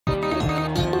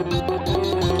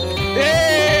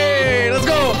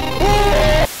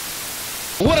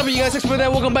What up, you guys?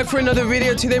 ExpertDeath. Welcome back for another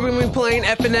video. Today we're gonna be playing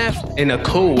FNF in a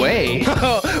cool way.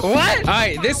 What?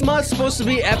 Alright, this mod's supposed to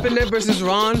be FNF versus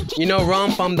Ron. You know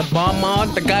Ron from the bomb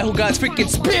mod, the guy who got freaking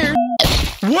speared.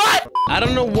 What? I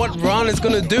don't know what Ron is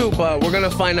gonna do, but we're gonna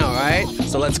find out, right?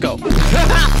 So let's go.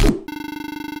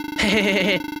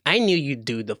 I knew you'd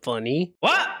do the funny.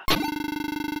 What?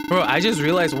 Bro, I just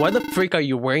realized, why the freak are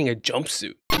you wearing a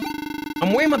jumpsuit?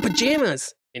 I'm wearing my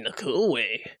pajamas in a cool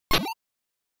way.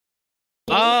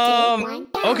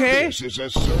 Okay. This is a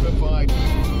certified.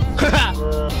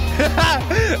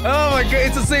 Oh my god,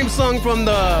 it's the same song from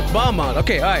the bomb mod.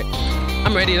 Okay, alright.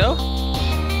 I'm ready though.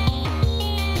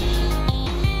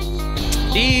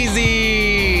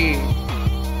 Easy.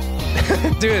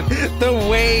 Dude, the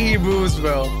way he moves,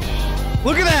 bro.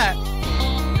 Look at that.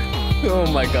 Oh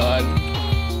my god.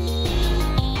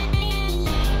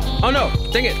 Oh no,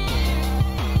 dang it.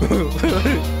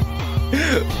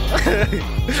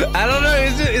 I don't know,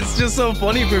 it's just so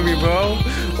funny for me, bro.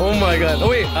 Oh my god. Oh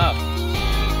wait,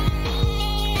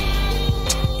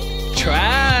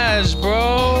 trash,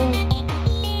 bro.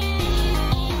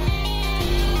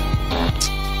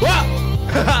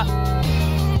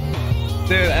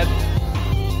 Dude,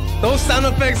 those sound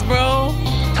effects, bro,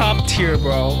 top tier,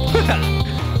 bro.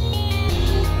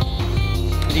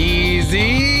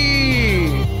 Easy.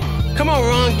 Come on,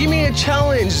 Ron, give me a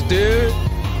challenge, dude.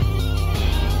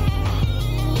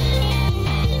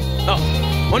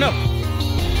 Oh no.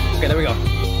 Okay, there we go.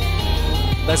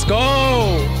 Let's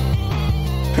go.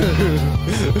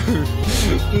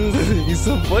 He's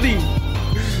so funny.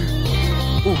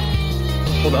 Ooh.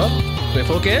 Hold up. Wait,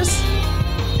 focus.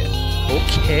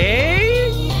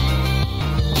 Okay.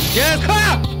 Yes.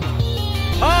 Ah!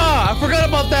 Ah, I forgot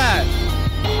about that.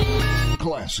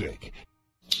 Classic.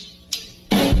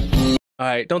 All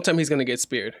right, don't tell me he's gonna get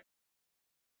speared.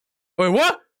 Wait,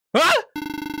 what? Huh?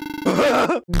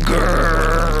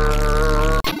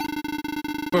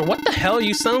 Bro, what the hell?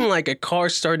 You sound like a car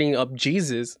starting up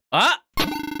Jesus. Ah!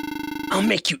 I'll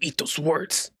make you eat those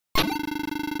words.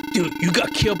 Dude, you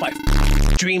got killed by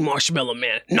Dream Marshmallow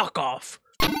Man. Knock off.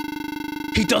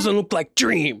 He doesn't look like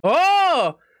Dream.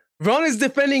 Oh! Ron is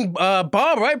defending Bob,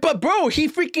 right? But bro, he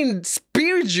freaking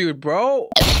speared you, bro.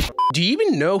 Do you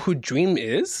even know who Dream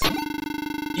is?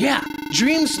 Yeah,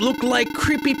 dreams look like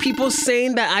creepy people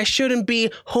saying that I shouldn't be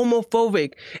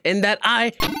homophobic and that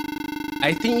I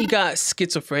think you got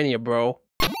schizophrenia, bro.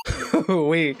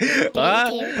 Wait,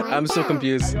 I'm so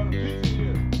confused.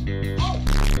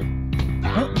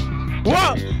 Huh?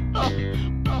 What?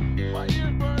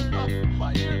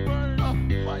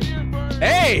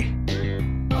 Hey!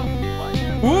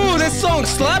 Ooh, this song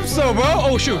slaps though, bro.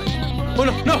 Oh shoot! Oh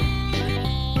no, no!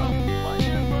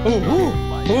 Ooh, ooh,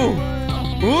 ooh!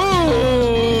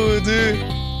 Ooh, dude.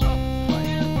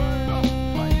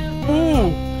 Ooh.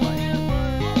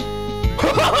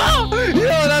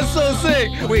 Yo, that's so sick.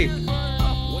 Wait.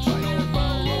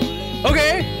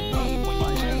 Okay.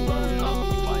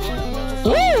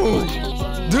 Woo.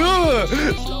 Dude.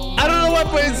 I don't know why,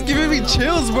 but it's giving me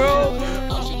chills, bro.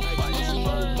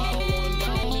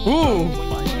 Ooh.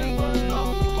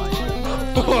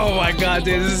 Oh my god,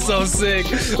 dude. This is so sick.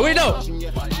 Wait, no.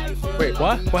 Wait,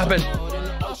 what? What happened?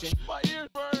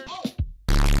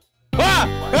 Ah!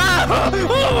 Ah!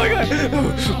 Oh my god!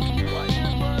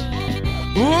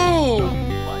 Ooh!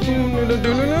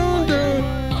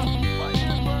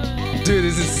 Dude,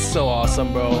 this is so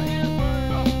awesome, bro.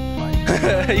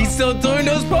 He's still doing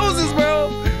those poses,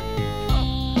 bro.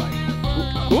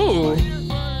 Ooh!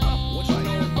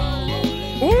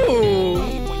 Ooh!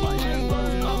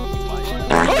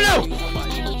 Oh no!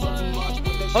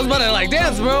 I was about to like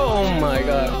dance, bro. Oh my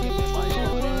god.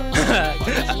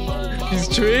 He's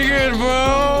triggered,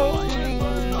 bro.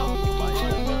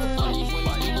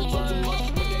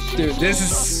 Dude, this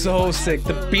is so sick.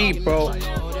 The beat, bro.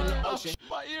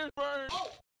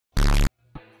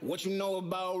 What you know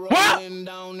about rolling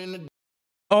down in the...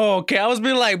 Oh, okay. I was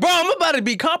being like, bro, I'm about to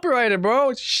be copyrighted,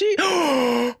 bro.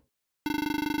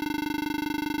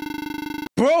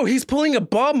 Bro, he's pulling a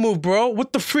Bob move, bro.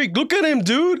 What the freak? Look at him,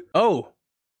 dude. Oh,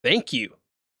 thank you.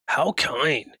 How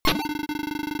kind.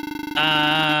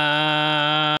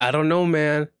 I don't know,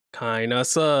 man. Kinda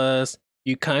sus.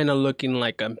 You kinda looking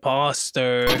like an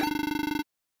imposter.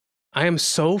 I am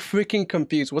so freaking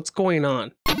confused. What's going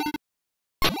on?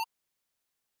 3,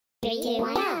 2,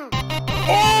 1, go.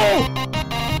 Oh!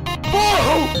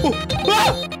 Oh!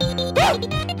 Ah! Ah!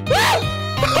 Ah!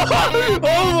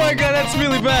 Oh my god, that's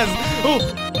really fast. Oh!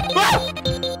 Ah!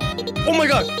 Oh my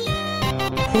god.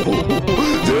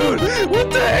 Dude, what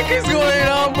the heck is going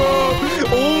on, bro?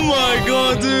 Oh my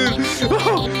god, dude.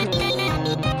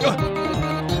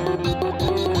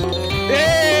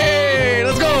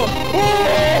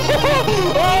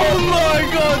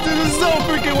 so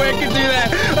freaking weird I can do that.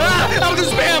 Ah, I'm the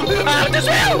spam. I'm the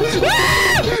spam.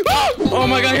 Ah! Oh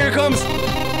my god, here it comes.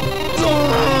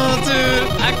 Oh, dude,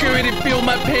 I can already feel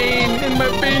my pain in my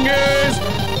fingers.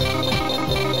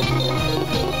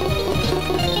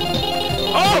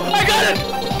 Oh, I got it.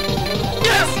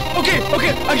 Yes. Okay,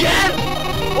 okay, again.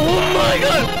 Oh my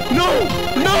god. No,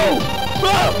 no.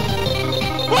 Ah!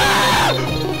 Ah!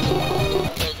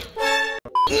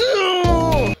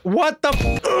 No! What the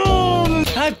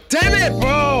God damn it,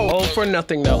 bro! All for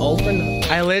nothing though, all for nothing.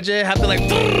 I legit have to like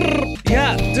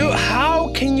yeah, dude,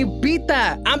 how can you beat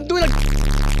that? I'm doing like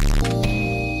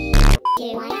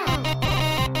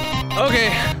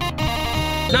okay.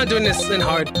 Not doing this in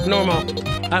hard. Normal.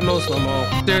 At most normal.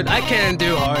 Dude, I can't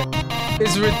do hard.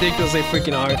 It's ridiculously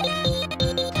freaking hard.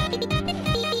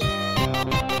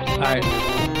 Alright.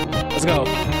 Let's go.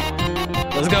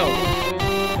 Let's go.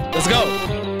 Let's go.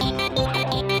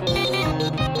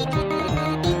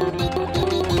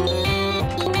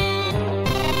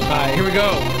 Alright, here we go.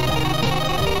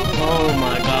 Oh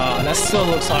my god. That still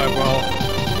looks hard, bro.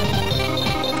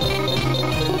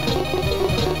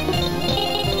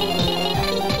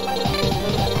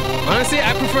 Honestly,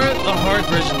 I prefer the hard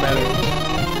version better.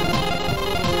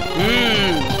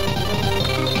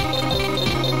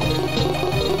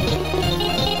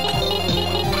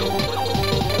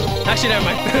 Actually, never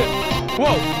mind.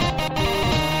 Whoa!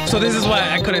 So this is why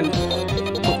I couldn't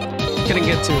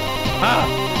get to. Ah!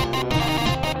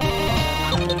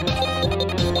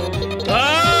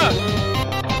 Ah!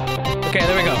 Okay,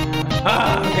 there we go.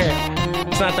 Ah, okay.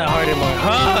 It's not that hard anymore.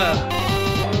 Ah!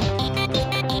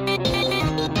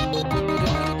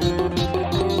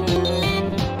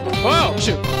 Whoa!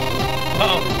 Shoot!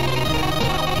 Uh-oh.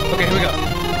 Okay, here we go.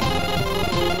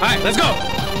 Alright, let's go!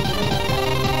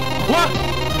 What?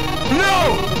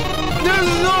 No!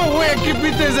 There's no way I can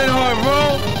beat this in hard,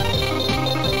 bro!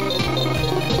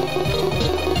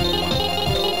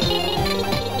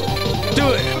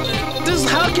 Dude,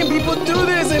 how can people do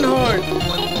this in hard?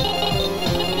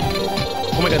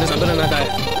 Oh my god, I'm gonna not die.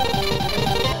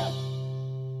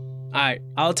 Alright,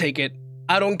 I'll take it.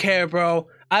 I don't care, bro.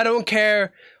 I don't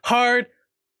care. Hard.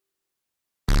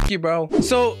 F you, bro.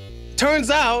 So, turns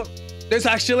out, there's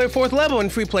actually a 4th level in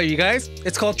free play, you guys.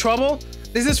 It's called Trouble.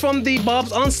 This is from the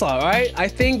Bob's Onslaught, right? I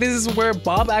think this is where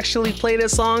Bob actually played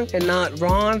this song and not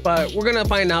Ron, but we're gonna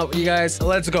find out, you guys.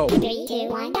 Let's go. 3, 2,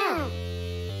 1, go.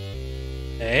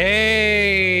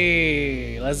 Hey,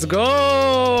 let's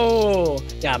go.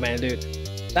 Yeah, man, dude.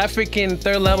 That freaking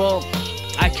 3rd level,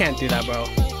 I can't do that, bro.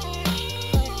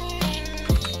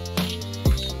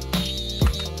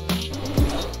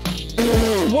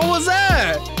 What was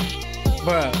that?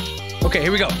 Bruh. Okay,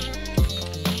 here we go.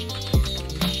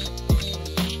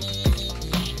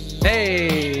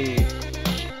 Hey.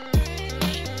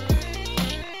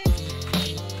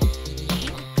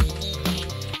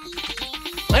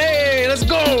 Hey, let's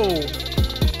go.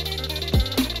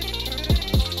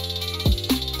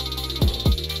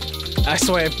 I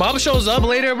swear, if Bob shows up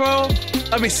later, bro,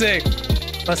 that'd be sick.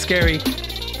 That's scary.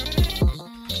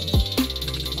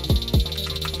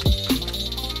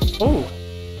 Oh,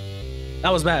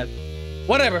 that was bad.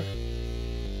 Whatever.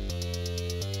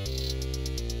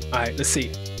 All right, let's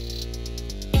see.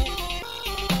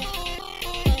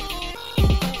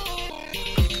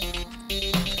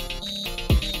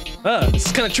 This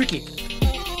is kind of tricky.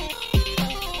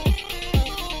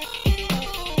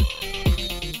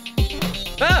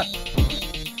 Ah!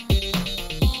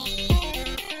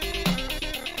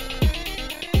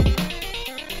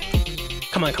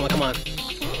 Come on, come on, come on.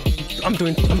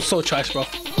 I'm so trash, bro.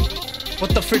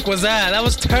 What the freak was that? That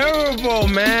was terrible,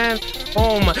 man.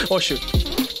 Oh my, oh shoot.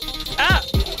 Ah!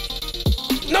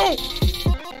 No!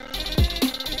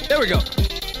 There we go.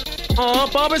 Oh,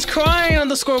 Bob is crying on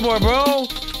the scoreboard, bro.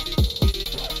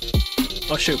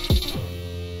 Oh shoot.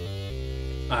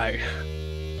 Alright.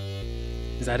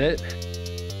 Is that it?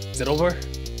 Is it over?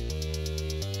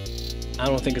 I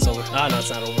don't think it's over. Ah, no, it's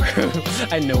not over.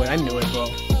 I knew it, bro.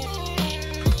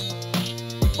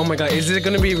 Oh my god, is it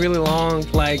gonna be really long?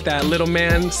 Like that Little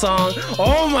Man song?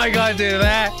 Oh my god, dude,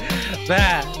 that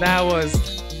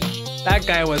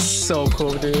guy was so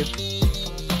cool, dude.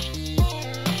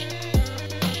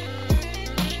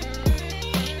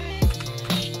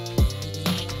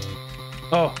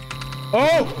 Oh.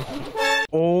 Oh!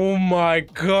 Oh my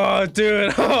god,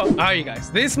 dude. Alright, you guys.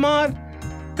 This mod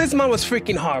was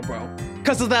freaking hard, bro.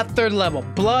 Because of that 3rd level.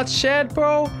 Bloodshed,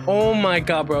 bro. Oh my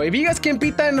god, bro. If you guys can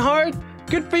beat that in hard,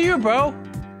 good for you, bro.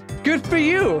 Good for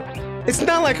you. It's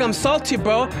not like I'm salty,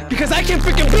 bro, because I can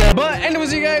freaking beat. But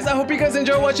anyways, you guys, I hope you guys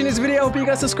enjoyed watching this video. I hope you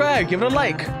guys subscribe. Give it a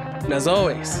like. And as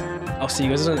always, I'll see you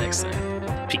guys in the next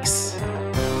time. Peace.